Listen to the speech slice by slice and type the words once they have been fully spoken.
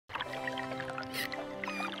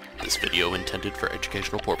This video intended for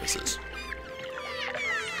educational purposes.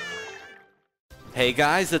 Hey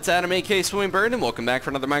guys, it's Adam aka Swimmingbird, and welcome back for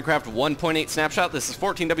another Minecraft 1.8 Snapshot. This is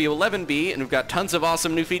 14W11B, and we've got tons of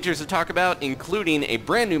awesome new features to talk about, including a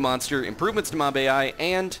brand new monster, improvements to mob AI,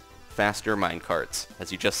 and faster minecarts,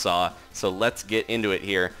 as you just saw. So let's get into it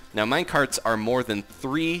here. Now, minecarts are more than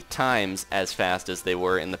 3 times as fast as they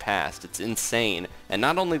were in the past. It's insane. And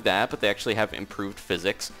not only that, but they actually have improved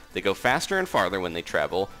physics. They go faster and farther when they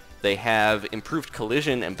travel. They have improved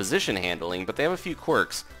collision and position handling, but they have a few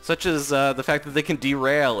quirks, such as the fact that they can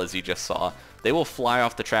derail, as you just saw. They will fly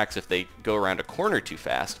off the tracks if they go around a corner too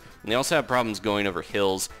fast. And they also have problems going over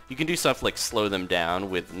hills. You can do stuff like slow them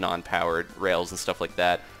down with non-powered rails and stuff like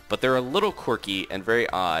that, but they're a little quirky and very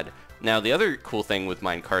odd. Now, the other cool thing with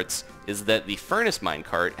minecarts is that the furnace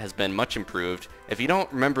minecart has been much improved. If you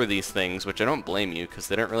don't remember these things, which I don't blame you because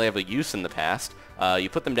they don't really have a use in the past, you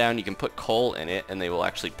put them down, you can put coal in it, and they will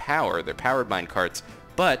actually power. They're powered minecarts,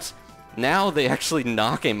 but now they actually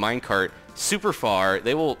knock a minecart super far.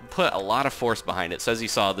 They will put a lot of force behind it. So as you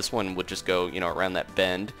saw, this one would just go, around that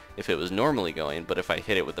bend if it was normally going, but if I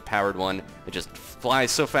hit it with the powered one, it just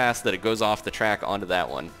flies so fast that it goes off the track onto that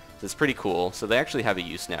one. It's pretty cool. So they actually have a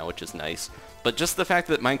use now, which is nice. But just the fact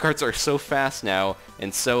that minecarts are so fast now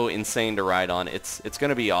and so insane to ride on, it's going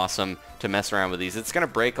to be awesome to mess around with these. It's going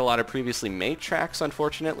to break a lot of previously made tracks,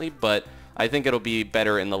 unfortunately, but I think it'll be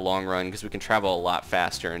better in the long run because we can travel a lot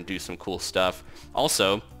faster and do some cool stuff.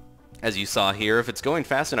 Also, as you saw here, if it's going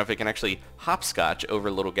fast enough, it can actually hopscotch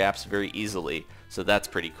over little gaps very easily. So that's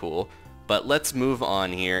pretty cool. But let's move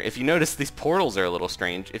on here. If you notice, these portals are a little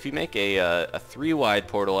strange. If you make a 3-wide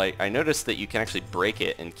portal, I noticed that you can actually break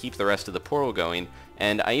it and keep the rest of the portal going.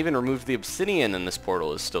 And I even removed the obsidian, and this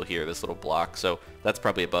portal is still here, this little block. So that's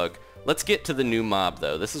probably a bug. Let's get to the new mob,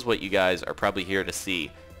 though. This is what you guys are probably here to see.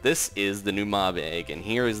 This is the new mob egg, and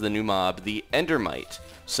here is the new mob, the Endermite.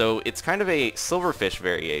 So it's kind of a silverfish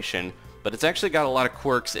variation, but it's actually got a lot of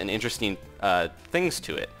quirks and interesting things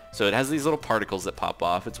to it. So it has these little particles that pop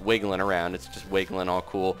off. It's wiggling around. It's just wiggling all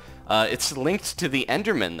cool. It's linked to the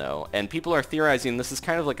Enderman, though, and people are theorizing this is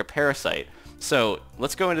kind of like a parasite. So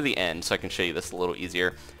let's go into the end so I can show you this a little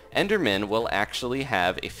easier. Enderman will actually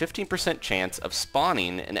have a 15% chance of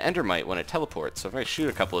spawning an Endermite when it teleports. So if I shoot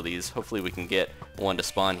a couple of these, hopefully we can get one to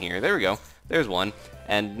spawn here. There we go. There's one.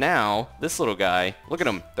 And now, this little guy, look at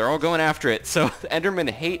them. They're all going after it. So Endermen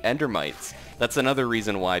hate Endermites. That's another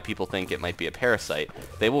reason why people think it might be a parasite.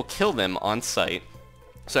 They will kill them on sight.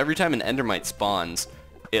 So every time an Endermite spawns,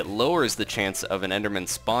 it lowers the chance of an Enderman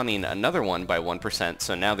spawning another one by 1%.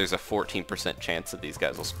 So now there's a 14% chance that these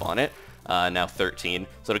guys will spawn it. Now 13.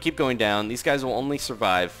 So it'll keep going down. These guys will only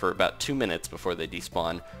survive for about 2 minutes before they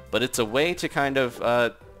despawn. But it's a way to kind of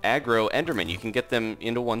aggro Enderman. You can get them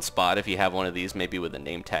into one spot if you have one of these, maybe with a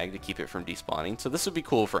name tag to keep it from despawning. So this would be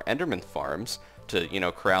cool for Enderman farms to,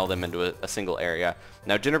 corral them into a single area.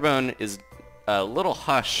 Now Jinnerbone is a little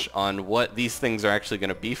hush on what these things are actually going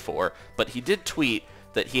to be for, but he did tweet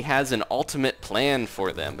that he has an ultimate plan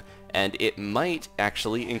for them, and it might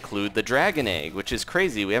actually include the dragon egg, which is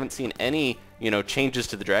crazy. We haven't seen any, changes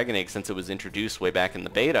to the dragon egg since it was introduced way back in the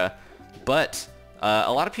beta, but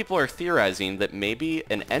a lot of people are theorizing that maybe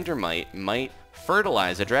an Endermite might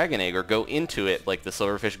fertilize a dragon egg or go into it like the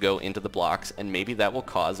silverfish go into the blocks, and maybe that will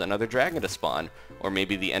cause another dragon to spawn. Or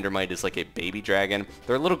maybe the Endermite is like a baby dragon.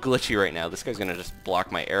 They're a little glitchy right now. This guy's going to just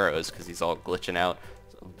block my arrows because he's all glitching out.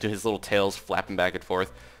 His little tails flapping back and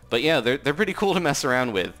forth. But yeah, they're pretty cool to mess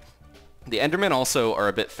around with. The Endermen also are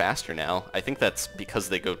a bit faster now. I think that's because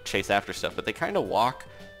they go chase after stuff, but they kind of walk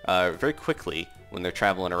very quickly when they're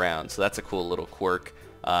traveling around. So that's a cool little quirk.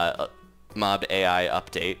 Mob AI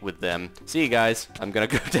update with them. See you guys. I'm going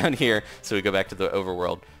to go down here so we go back to the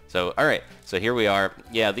overworld. So, alright. So here we are.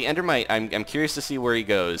 Yeah, the Endermite, I'm curious to see where he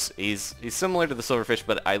goes. He's similar to the silverfish,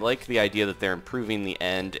 but I like the idea that they're improving the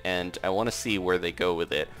end, and I want to see where they go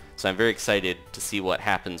with it. So I'm very excited to see what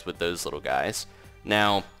happens with those little guys.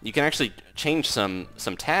 Now, you can actually change some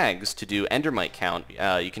tags to do Endermite count.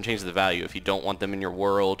 You can change the value if you don't want them in your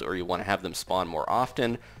world or you want to have them spawn more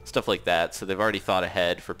often, stuff like that. So they've already thought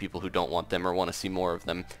ahead for people who don't want them or want to see more of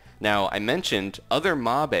them. Now, I mentioned other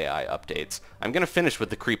mob AI updates. I'm going to finish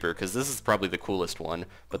with the creeper because this is probably the coolest one.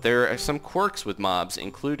 But there are some quirks with mobs,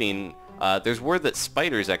 including there's word that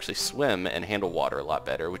spiders actually swim and handle water a lot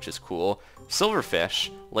better, which is cool.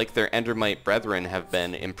 Silverfish, like their Endermite brethren, have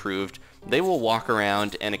been improved. They will walk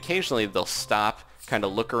around and occasionally they'll stop, kind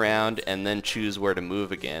of look around, and then choose where to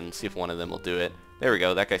move again. See if one of them will do it. There we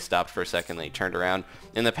go. That guy stopped for a second, then he turned around.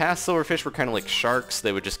 In the past, silverfish were kind of like sharks.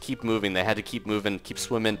 They would just keep moving. They had to keep moving, keep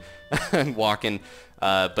swimming and walking.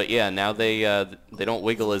 But yeah, now they don't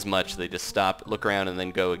wiggle as much. They just stop, look around, and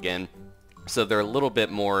then go again. So they're a little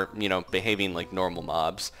bit more, you know, behaving like normal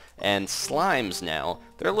mobs. And slimes now,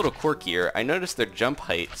 they're a little quirkier. I noticed their jump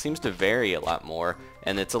height seems to vary a lot more,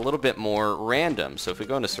 and it's a little bit more random. So if we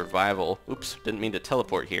go into survival, oops, didn't mean to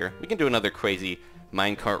teleport here. We can do another crazy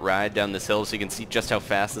minecart ride down this hill so you can see just how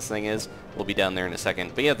fast this thing is. We'll be down there in a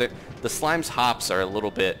second. But yeah, the slime's hops are a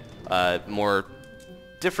little bit more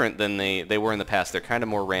different than they were in the past. They're kind of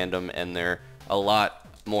more random, and they're a lot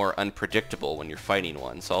more unpredictable when you're fighting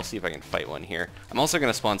one. So I'll see if I can fight one here. I'm also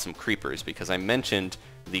going to spawn some creepers because I mentioned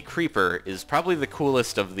the creeper is probably the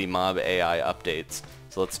coolest of the mob AI updates.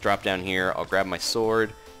 So let's drop down here. I'll grab my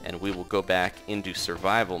sword and we will go back into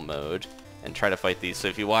survival mode and try to fight these. So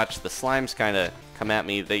if you watch, the slimes kind of come at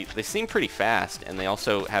me. They seem pretty fast, and they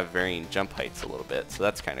also have varying jump heights a little bit. So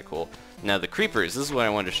that's kind of cool. Now the creepers, this is what I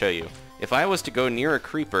wanted to show you. If I was to go near a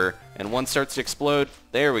creeper and one starts to explode,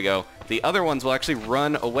 there we go. The other ones will actually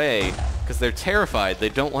run away because they're terrified. They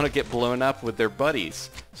don't want to get blown up with their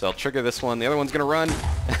buddies. So I'll trigger this one. The other one's going to run.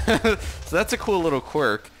 So that's a cool little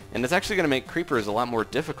quirk. And it's actually going to make creepers a lot more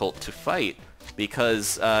difficult to fight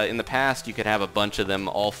because in the past you could have a bunch of them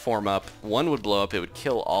all form up. One would blow up. It would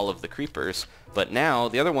kill all of the creepers. But now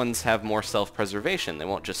the other ones have more self-preservation. They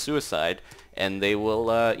won't just suicide. And they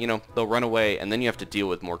will, you know, they'll run away, and then you have to deal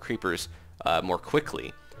with more creepers more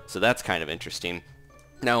quickly. So that's kind of interesting.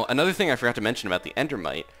 Now, another thing I forgot to mention about the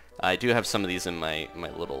Endermite, I do have some of these in my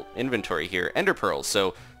little inventory here, Ender Pearls.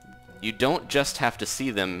 So you don't just have to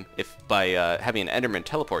see them by having an Enderman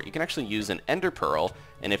teleport. You can actually use an Ender Pearl,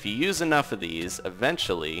 and if you use enough of these,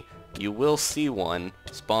 eventually you will see one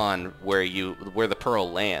spawn where the pearl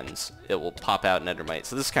lands. It will pop out an Endermite.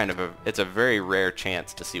 So this is kind of it's a very rare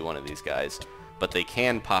chance to see one of these guys, but they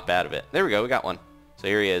can pop out of it. There we go, we got one. So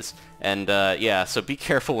here he is. And yeah, so be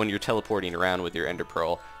careful when you're teleporting around with your Ender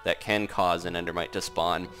Pearl. That can cause an Endermite to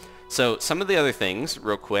spawn. So some of the other things,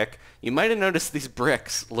 real quick, you might have noticed these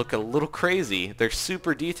bricks look a little crazy. They're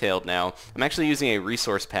super detailed now. I'm actually using a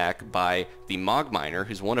resource pack by TheMogMiner,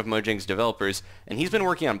 who's one of Mojang's developers, and he's been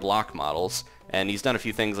working on block models, and he's done a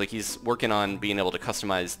few things, like he's working on being able to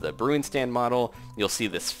customize the brewing stand model. You'll see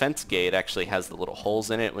this fence gate actually has the little holes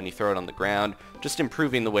in it when you throw it on the ground, just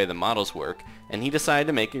improving the way the models work. And he decided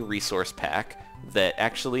to make a resource pack that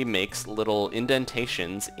actually makes little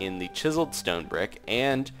indentations in the chiseled stone brick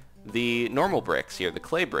and the normal bricks here, the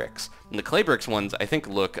clay bricks. And the clay bricks ones I think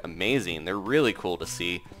look amazing. They're really cool to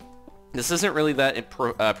see. This isn't really that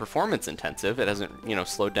performance intensive. It hasn't, you know,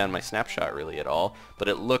 slowed down my snapshot really at all, but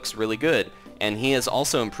it looks really good. And he has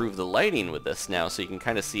also improved the lighting with this now, so you can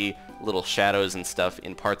kind of see little shadows and stuff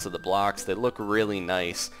in parts of the blocks. They look really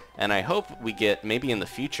nice, and I hope we get, maybe in the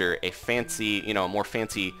future, a fancy, you know, a more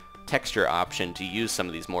fancy texture option to use some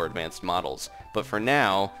of these more advanced models. But for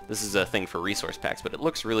now, this is a thing for resource packs, but it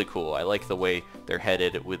looks really cool. I like the way they're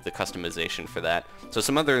headed with the customization for that. So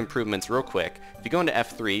some other improvements real quick. If you go into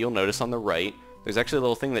F3, you'll notice on the right, there's actually a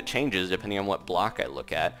little thing that changes depending on what block I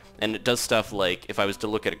look at. And it does stuff like, if I was to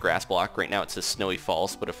look at a grass block, right now it says snowy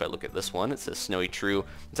false, but if I look at this one, it says snowy true.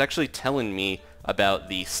 It's actually telling me about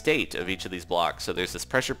the state of each of these blocks. So there's this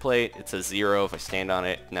pressure plate, it says 0. If I stand on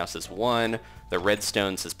it, it now says 1. The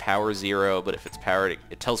redstone says power 0, but if it's powered,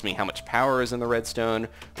 it tells me how much power is in the redstone,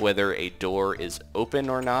 whether a door is open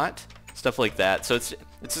or not, stuff like that. So it's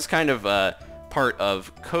just kind of part of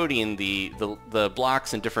coding the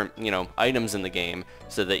blocks and different, you know, items in the game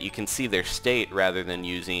so that you can see their state rather than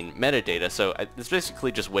using metadata. So it's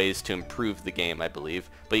basically just ways to improve the game, I believe.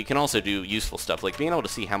 But you can also do useful stuff, like being able to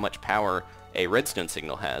see how much power a redstone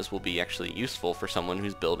signal has will be actually useful for someone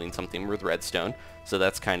who's building something with redstone. So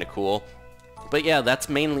that's kind of cool. But yeah, that's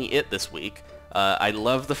mainly it this week. I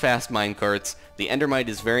love the fast minecarts. The Endermite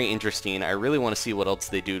is very interesting. I really want to see what else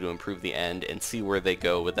they do to improve the end and see where they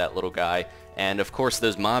go with that little guy. And of course,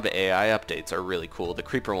 those mob AI updates are really cool. The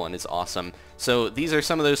creeper one is awesome. So these are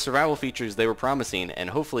some of those survival features they were promising, and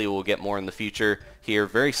hopefully we'll get more in the future here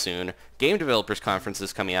very soon. Game Developers Conference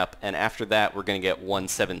is coming up, and after that we're going to get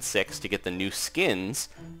 176 to get the new skins.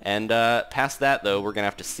 And past that, though, we're going to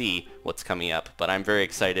have to see what's coming up. But I'm very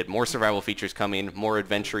excited. More survival features coming, more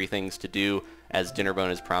adventure-y things to do, as Dinnerbone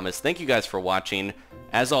has promised. Thank you guys for watching.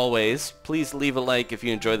 As always, please leave a like if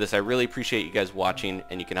you enjoyed this. I really appreciate you guys watching,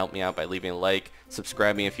 and you can help me out by leaving a like,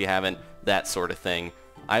 subscribing if you haven't, that sort of thing.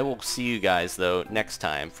 I will see you guys, though, next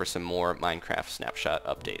time for some more Minecraft Snapshot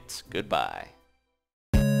updates. Goodbye.